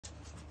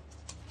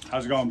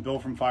How's it going? Bill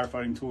from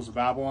Firefighting Tools of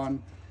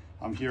Babylon.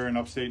 I'm here in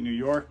upstate New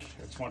York.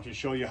 I just wanted to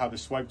show you how the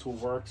swipe tool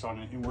works on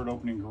an inward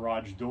opening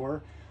garage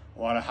door.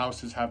 A lot of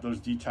houses have those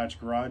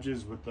detached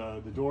garages with the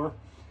door.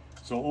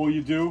 So all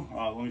you do,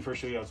 let me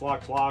first show you how it's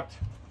locked. It's locked.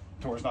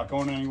 Door's not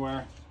going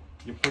anywhere.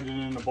 You put it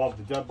in above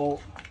the deadbolt.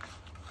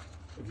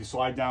 If you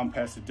slide down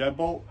past the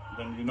deadbolt,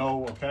 then you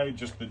know, okay,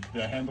 just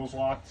the handle's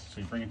locked.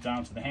 So you bring it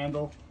down to the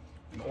handle.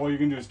 And all you're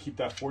gonna do is keep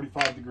that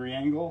 45-degree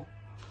angle,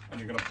 and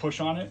you're gonna push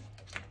on it,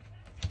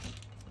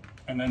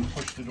 and then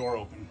push the door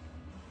open.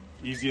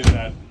 Easy as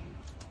that.